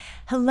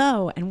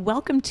Hello, and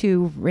welcome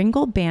to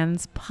Ringgold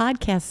Band's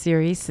podcast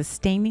series,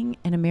 Sustaining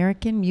an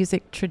American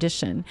Music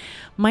Tradition.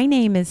 My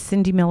name is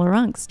Cindy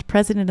Miller-Ungst,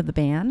 president of the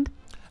band.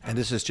 And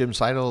this is Jim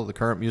Seidel, the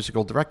current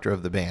musical director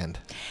of the band.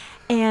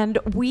 And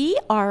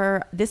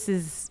this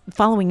is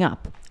following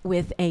up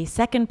with a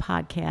second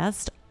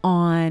podcast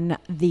on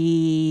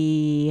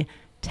the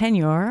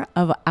tenure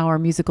of our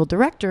musical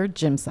director,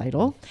 Jim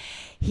Seidel.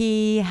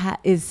 He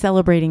is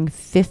celebrating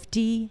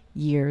 50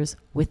 years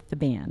with the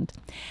band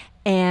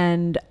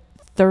and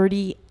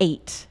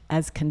 38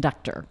 as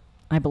conductor,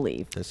 I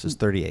believe. This is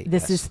 38.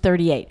 This is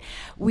 38.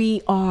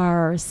 We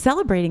are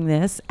celebrating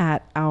this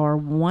at our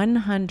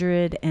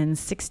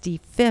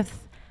 165th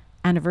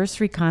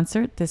anniversary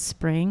concert this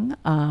spring,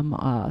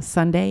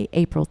 Sunday,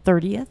 April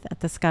 30th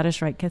at the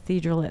Scottish Rite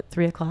Cathedral at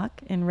 3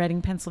 o'clock in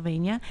Reading,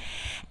 Pennsylvania.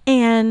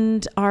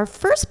 And our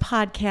first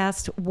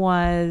podcast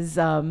was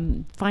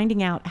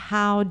finding out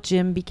how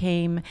Jim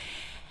became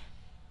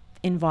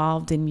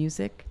involved in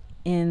music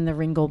in the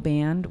Ringgold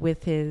Band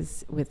with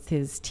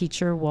his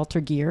teacher,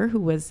 Walter Geer, who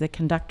was the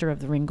conductor of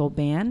the Ringgold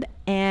Band.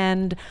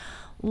 And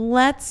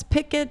let's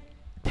pick it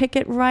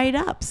right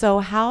up. So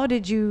how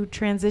did you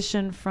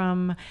transition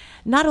from,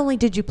 not only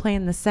did you play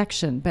in the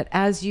section, but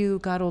as you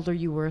got older,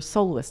 you were a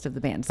soloist of the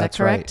band. Is that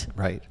correct?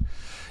 Right.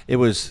 It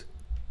was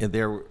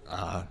there.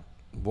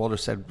 Walter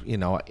said,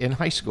 in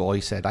high school, he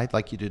said, I'd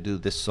like you to do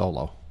this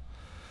solo.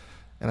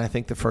 And I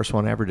think the first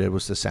one I ever did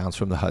was The Sounds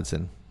from the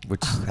Hudson,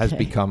 which has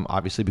become,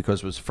 obviously,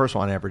 because it was the first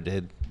one I ever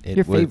did,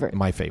 Your was favorite.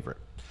 my favorite.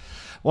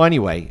 Well,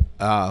 anyway,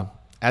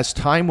 as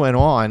time went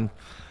on,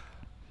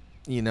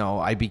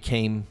 I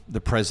became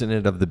the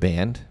president of the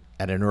band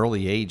at an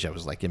early age. I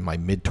was like in my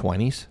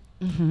mid-20s.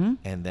 Mm-hmm.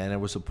 And then I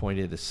was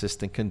appointed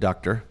assistant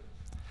conductor.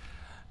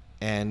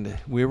 And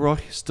we were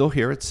still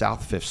here at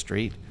South 5th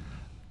Street.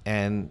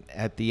 And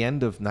at the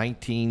end of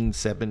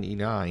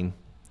 1979,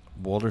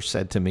 Walter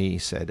said to me, he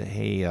said,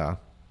 hey,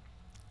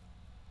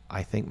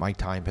 I think my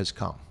time has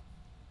come.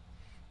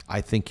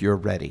 I think you're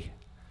ready.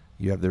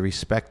 You have the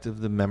respect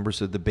of the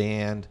members of the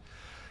band.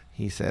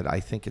 He said, I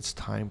think it's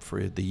time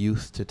for the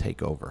youth to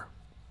take over.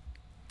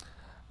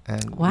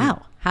 And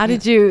wow. How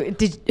did you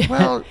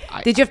Well,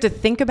 did you have to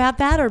think about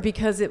that, or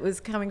because it was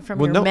coming from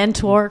your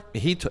mentor?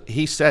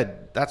 He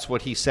said, that's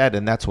what he said,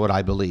 and that's what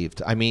I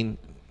believed. I mean,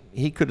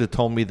 he could have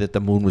told me that the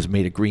moon was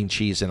made of green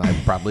cheese, and I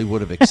probably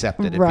would have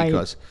accepted it Right.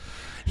 because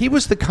he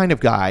was the kind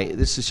of guy,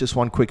 this is just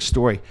one quick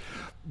story,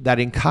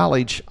 that in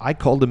college, I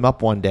called him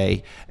up one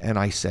day and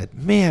I said,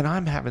 man,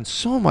 I'm having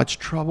so much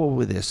trouble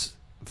with this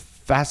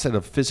facet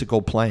of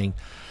physical playing.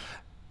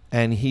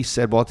 And he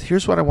said, well,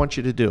 here's what I want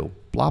you to do.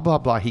 Blah, blah,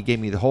 blah. He gave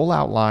me the whole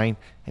outline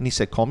and he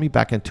said, call me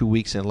back in 2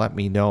 weeks and let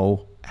me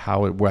know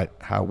how it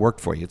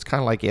worked for you. It's kind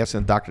of like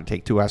asking the doctor to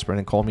take 2 aspirin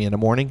and call me in the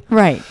morning.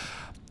 Right.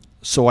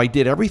 So I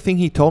did everything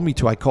he told me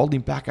to. I called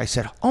him back. I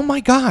said, oh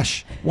my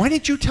gosh, why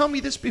didn't you tell me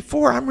this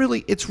before?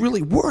 It's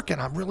really working.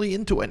 I'm really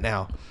into it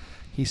now.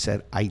 He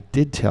said, I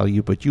did tell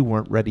you, but you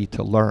weren't ready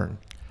to learn.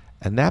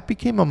 And that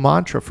became a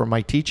mantra for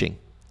my teaching.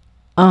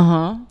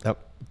 Uh-huh.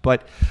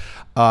 But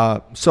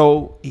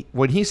so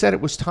when he said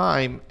it was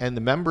time and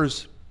the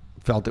members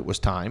felt it was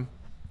time,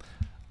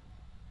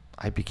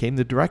 I became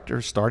the director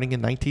starting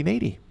in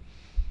 1980.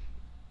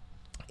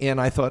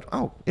 And I thought,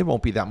 it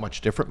won't be that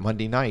much different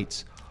Monday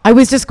nights. I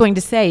was just going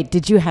to say,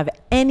 did you have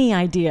any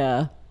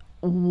idea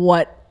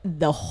what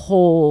the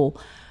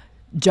whole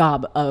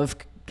job of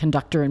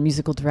conductor and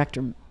musical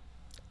director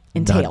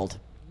entailed?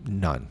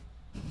 None.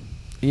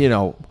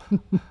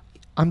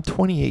 I'm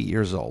 28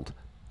 years old.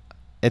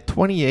 At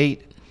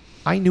 28,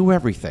 I knew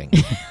everything.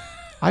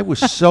 I was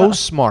so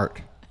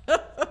smart.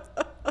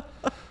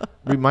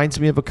 Reminds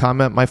me of a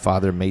comment my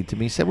father made to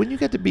me. He said, when you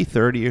get to be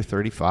 30 or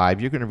 35,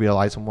 you're going to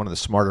realize I'm one of the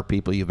smarter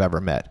people you've ever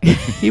met.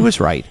 He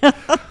was right.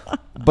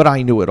 But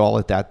I knew it all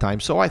at that time.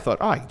 So I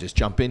thought, I can just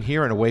jump in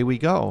here and away we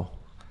go.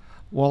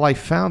 Well, I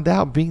found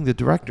out being the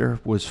director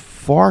was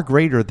far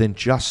greater than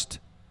just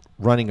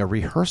running a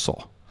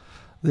rehearsal.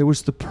 There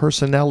was the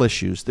personnel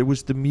issues. There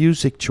was the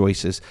music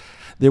choices.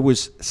 There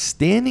was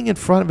standing in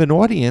front of an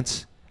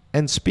audience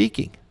and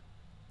speaking.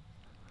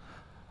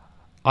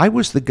 I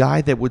was the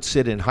guy that would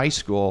sit in high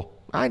school.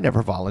 I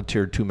never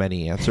volunteered too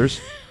many answers.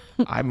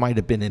 I might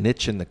have been an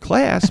itch in the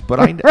class, but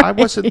Right. I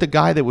wasn't the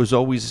guy that was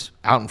always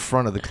out in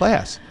front of the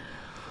class.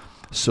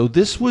 So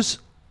this was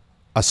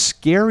a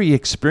scary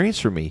experience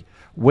for me.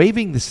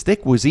 Waving the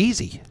stick was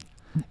easy.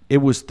 It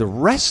was the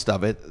rest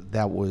of it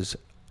that was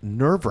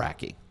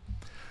nerve-wracking.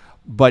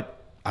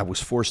 But I was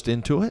forced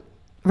into it.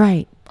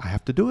 Right. I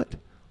have to do it.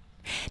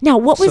 Now,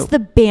 what was the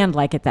band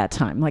like at that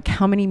time? Like,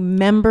 how many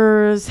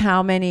members,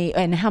 how many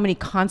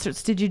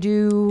concerts did you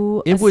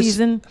do a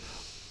season?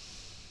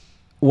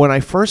 When I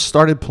first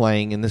started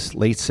playing in this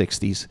late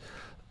 60s,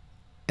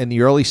 in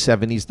the early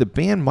 70s, the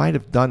band might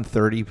have done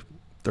 30,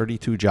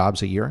 32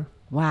 jobs a year.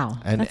 Wow,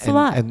 that's a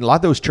lot. And a lot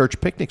of those church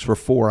picnics were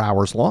 4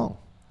 hours long.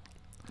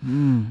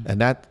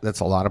 And that's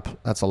a lot of playing.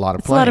 It's a lot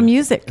of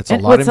music. It's a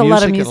lot of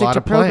music,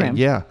 to playing. program.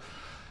 Yeah.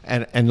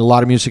 and a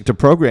lot of music to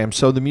program.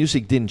 So the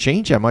music didn't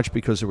change that much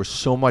because there was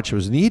so much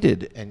was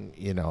needed, and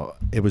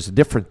it was a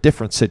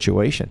different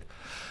situation.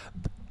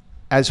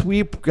 As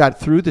we got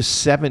through the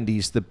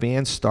 70s, the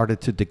band started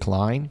to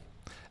decline.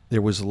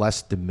 There was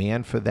less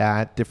demand for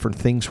that. Different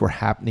things were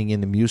happening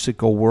in the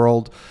musical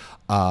world.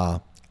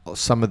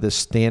 Some of the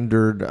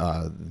standard,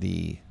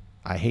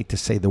 I hate to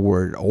say the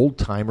word old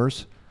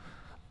timers,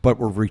 but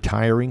were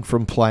retiring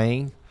from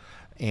playing,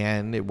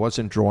 and it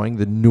wasn't drawing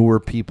the newer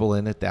people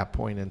in at that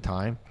point in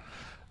time.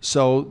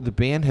 So the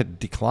band had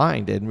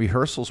declined, and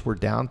rehearsals were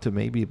down to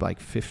maybe like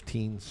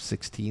 15,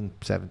 16,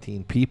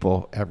 17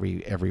 people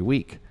every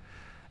week.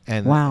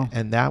 And, wow.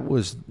 And that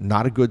was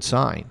not a good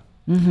sign.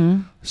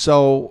 Mm-hmm.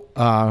 So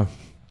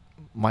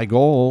my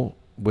goal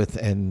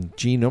and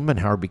Gene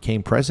Umbenhauer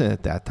became president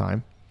at that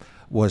time,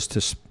 was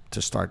to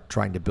start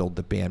trying to build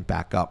the band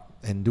back up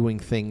and doing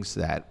things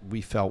that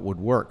we felt would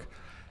work.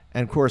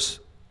 And of course,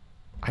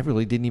 I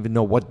really didn't even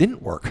know what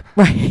didn't work.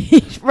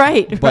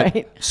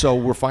 Right. So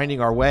we're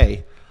finding our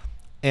way,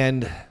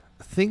 and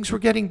things were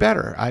getting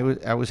better. I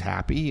was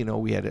happy.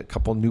 We had a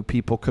couple new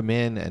people come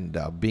in,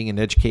 and being an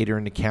educator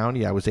in the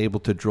county, I was able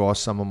to draw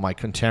some of my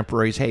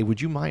contemporaries. Hey,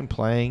 would you mind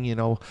playing?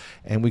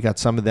 And we got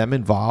some of them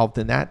involved,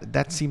 and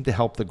that seemed to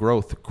help the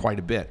growth quite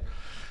a bit.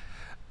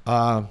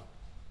 But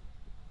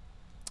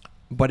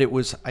it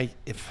was,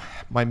 if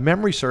my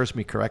memory serves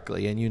me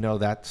correctly,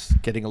 and that's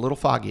getting a little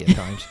foggy at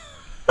times.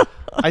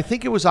 I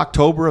think it was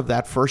October of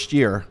that first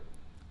year.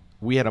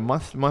 We had a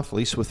month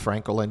lease with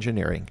Frankel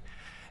Engineering,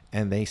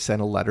 and they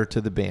sent a letter to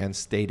the band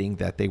stating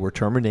that they were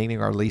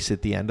terminating our lease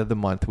at the end of the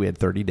month. We had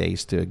 30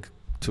 days to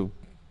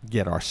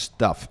get our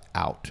stuff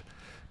out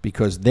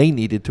because they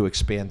needed to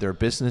expand their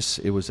business.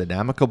 It was an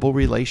amicable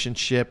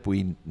relationship.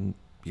 They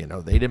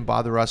didn't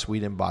bother us. We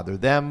didn't bother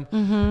them.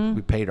 Mm-hmm.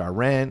 We paid our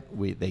rent.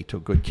 They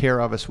took good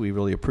care of us. We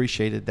really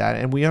appreciated that,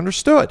 and we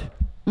understood.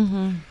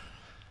 Mm-hmm.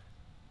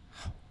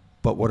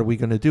 But what are we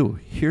going to do?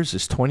 Here's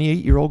this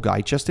 28-year-old guy,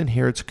 just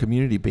inherits a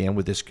community band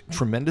with this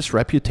tremendous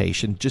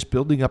reputation, just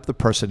building up the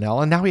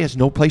personnel, and now he has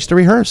no place to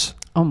rehearse.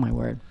 Oh, my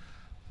word.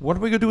 What are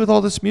we going to do with all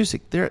this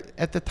music?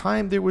 At the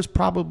time, there was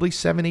probably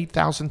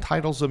 8,000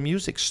 titles of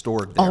music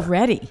stored there.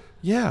 Already?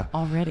 Yeah.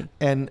 Already.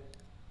 And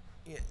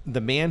the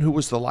man who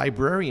was the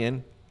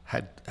librarian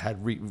had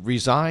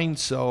resigned,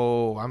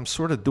 so I'm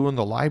sort of doing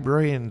the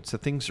library, and so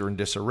things are in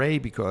disarray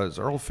because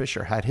Earl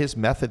Fisher had his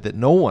method that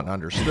no one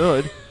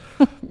understood.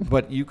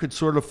 But you could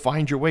sort of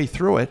find your way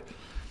through it.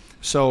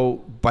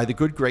 So by the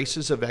good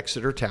graces of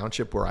Exeter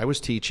Township, where I was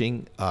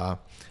teaching, the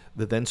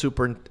then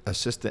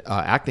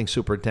acting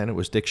superintendent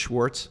was Dick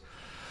Schwartz.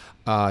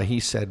 He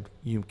said,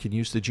 you can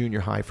use the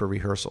junior high for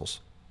rehearsals.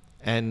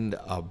 And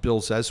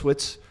Bill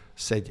Zeswitz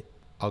said,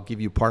 I'll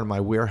give you part of my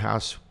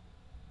warehouse.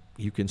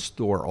 You can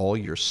store all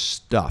your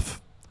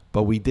stuff.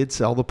 But we did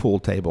sell the pool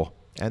table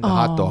and the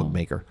hot dog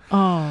maker.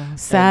 Oh,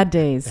 sad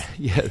days.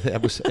 Yeah,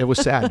 it was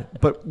sad.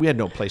 But we had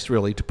no place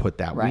really to put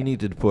that. Right. We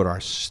needed to put our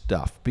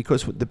stuff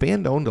because the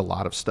band owned a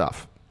lot of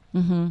stuff.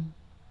 Mm-hmm.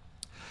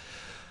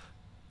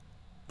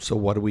 So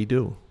what do we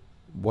do?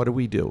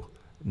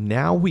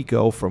 Now we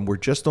go from we're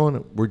just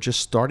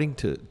starting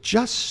to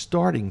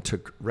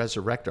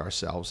resurrect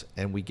ourselves,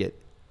 and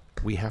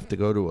we have to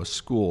go to a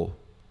school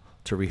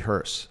to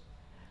rehearse.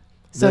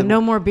 So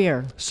no more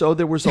beer. So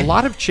there was a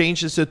lot of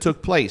changes that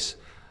took place.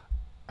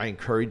 I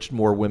encouraged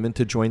more women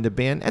to join the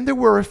band, and there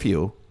were a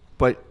few,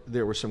 but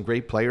there were some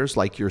great players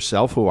like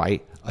yourself who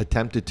I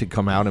attempted to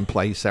come out and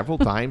play several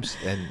times,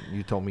 and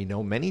you told me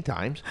no many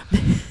times.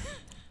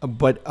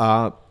 But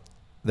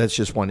that's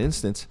just one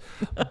instance.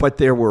 But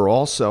there were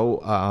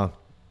also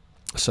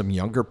some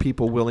younger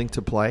people willing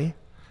to play.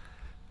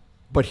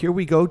 But here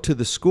we go to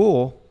the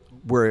school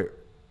where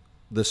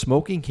the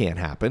smoking can't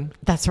happen.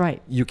 That's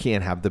right. You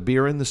can't have the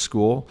beer in the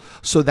school.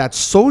 So that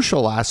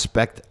social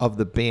aspect of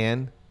the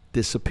band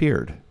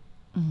disappeared.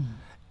 Mm.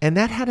 And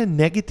that had a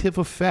negative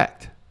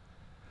effect.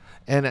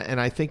 And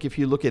I think if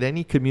you look at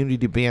any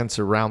community bands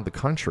around the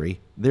country,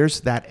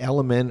 there's that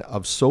element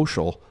of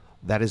social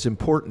that is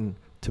important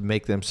to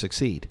make them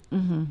succeed.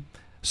 Mm-hmm.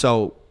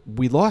 So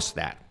we lost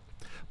that.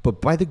 But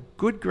by the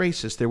good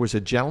graces, there was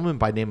a gentleman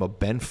by the name of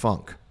Ben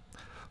Funk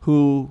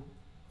who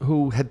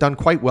had done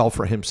quite well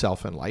for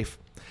himself in life.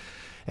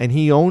 And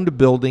he owned a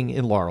building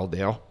in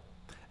Laureldale,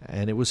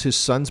 and it was his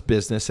son's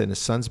business, and his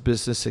son's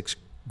business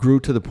grew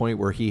to the point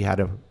where he had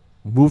to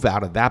move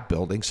out of that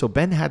building. So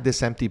Ben had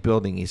this empty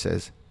building. He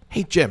says,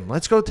 hey, Jim,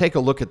 let's go take a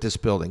look at this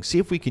building, see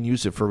if we can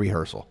use it for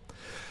rehearsal.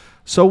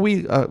 So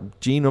we,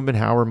 Gene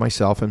Umbenhauer,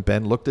 myself, and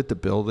Ben looked at the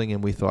building,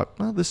 and we thought,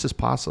 well, this is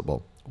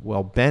possible.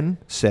 Well, Ben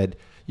said,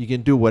 you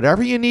can do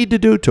whatever you need to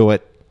do to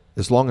it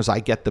as long as I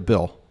get the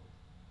bill.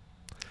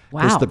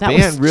 Wow, the that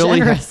band was really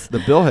generous.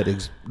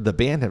 The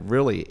band had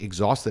really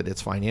exhausted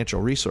its financial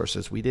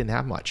resources. We didn't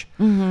have much.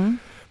 Mm-hmm.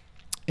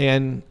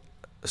 And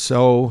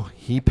so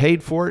he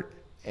paid for it,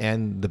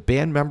 and the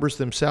band members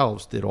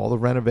themselves did all the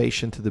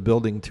renovation to the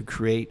building to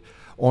create,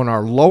 on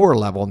our lower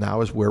level now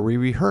is where we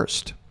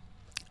rehearsed.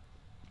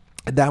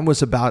 And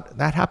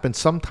that happened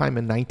sometime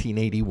in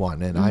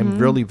 1981, and I'm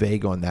really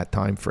vague on that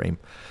time frame.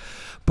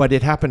 But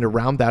it happened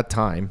around that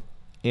time.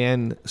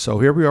 And so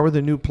here we are with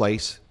a new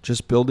place,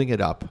 just building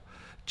it up.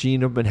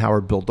 Gene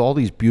Ubenhauer built all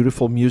these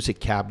beautiful music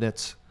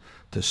cabinets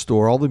to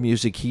store all the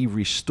music. He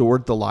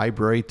restored the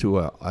library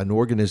to an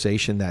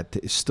organization that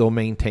is still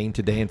maintained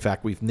today. In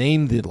fact, we've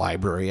named the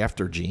library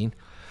after Gene.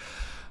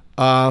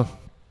 And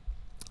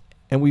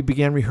we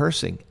began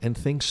rehearsing, and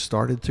things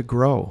started to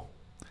grow.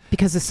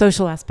 Because the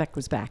social aspect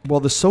was back. Well,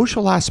 the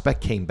social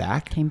aspect came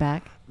back.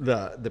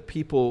 The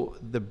people,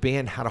 the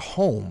band had a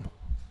home.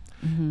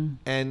 Mm-hmm.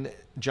 And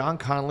John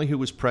Connolly, who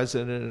was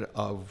president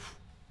of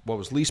what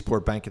was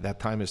Leesport Bank at that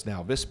time, is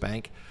now Vis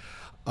Bank,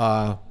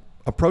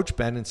 approached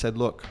Ben and said,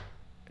 look,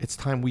 it's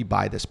time we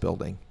buy this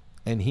building.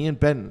 And he and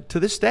Ben, to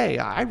this day,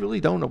 I really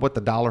don't know what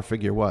the dollar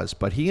figure was,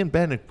 but he and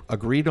Ben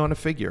agreed on a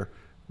figure.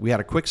 We had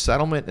a quick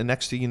settlement, and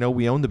next thing you know,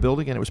 we owned the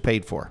building, and it was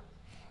paid for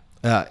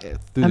through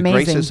the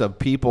graces of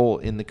people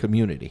in the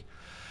community.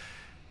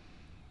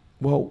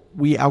 Well,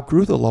 we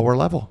outgrew the lower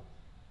level.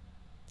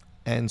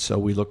 And so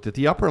we looked at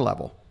the upper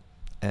level.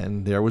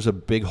 And there was a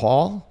big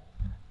hall,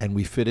 and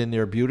we fit in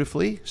there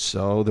beautifully.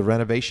 So the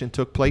renovation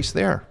took place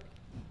there.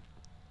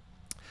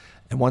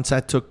 And once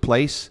that took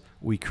place,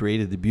 we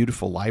created the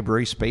beautiful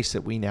library space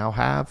that we now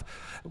have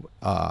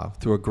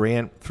through a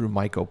grant through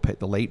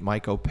the late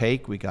Mike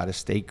Opake. We got a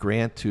state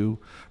grant to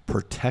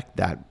protect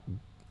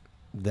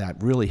that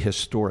really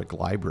historic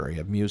library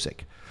of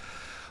music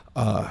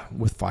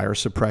with fire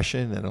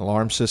suppression and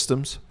alarm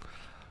systems.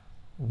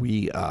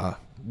 We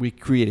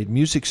created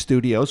music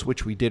studios,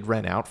 which we did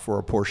rent out for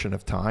a portion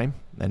of time,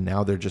 and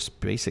now they're just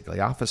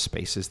basically office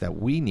spaces that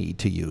we need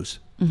to use.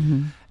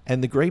 Mm-hmm.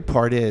 And the great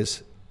part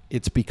is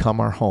it's become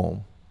our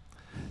home,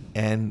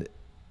 and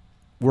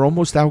we're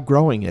almost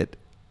outgrowing it,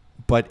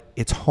 but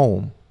it's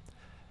home.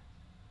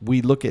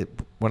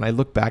 When I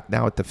look back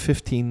now at the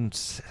 15,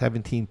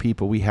 17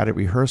 people we had at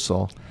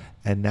rehearsal,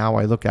 and now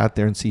I look out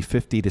there and see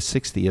 50 to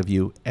 60 of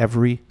you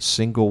every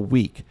single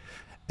week.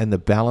 And the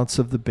balance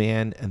of the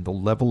band and the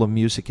level of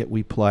music that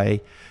we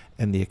play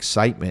and the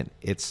excitement,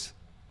 it's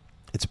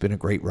been a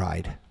great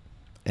ride.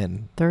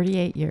 And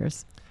 38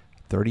 years.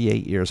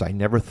 38 years. I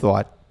never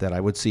thought that I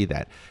would see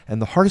that. And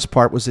the hardest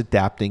part was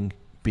adapting,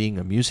 being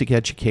a music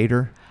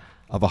educator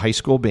of a high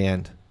school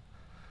band.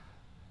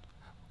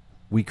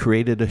 We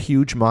created a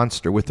huge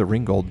monster with the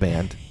Ringgold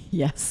Band.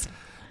 Yes.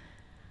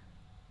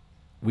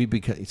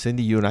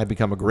 Cindy, you and I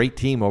become a great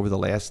team over the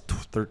last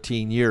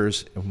 13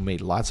 years, and we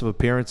made lots of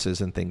appearances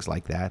and things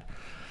like that.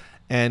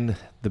 And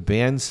the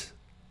band's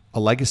a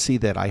legacy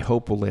that I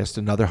hope will last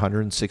another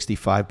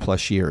 165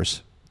 plus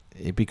years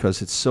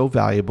because it's so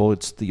valuable.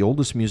 It's the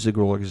oldest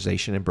musical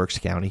organization in Berks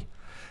County.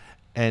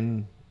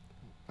 And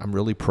I'm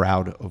really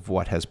proud of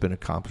what has been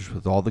accomplished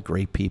with all the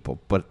great people.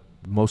 But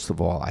most of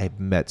all, I have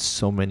met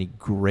so many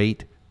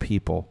great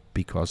people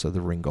because of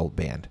the Ringgold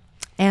Band.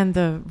 And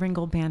the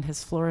Ringgold Band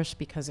has flourished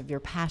because of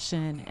your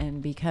passion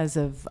and because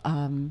of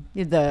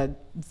the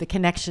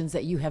connections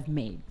that you have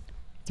made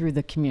through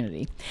the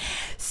community.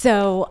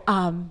 So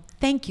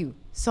thank you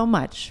so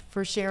much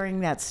for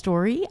sharing that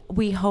story.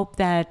 We hope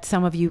that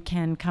some of you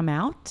can come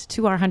out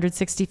to our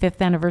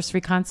 165th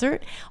anniversary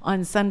concert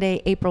on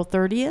Sunday, April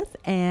 30th,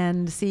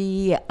 and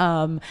see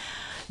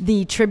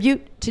the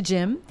tribute to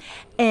Jim.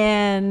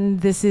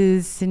 And this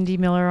is Cindy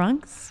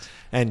Miller-Ungst.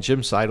 And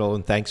Jim Seidel,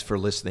 and thanks for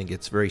listening.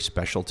 It's very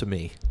special to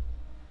me.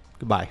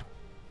 Goodbye.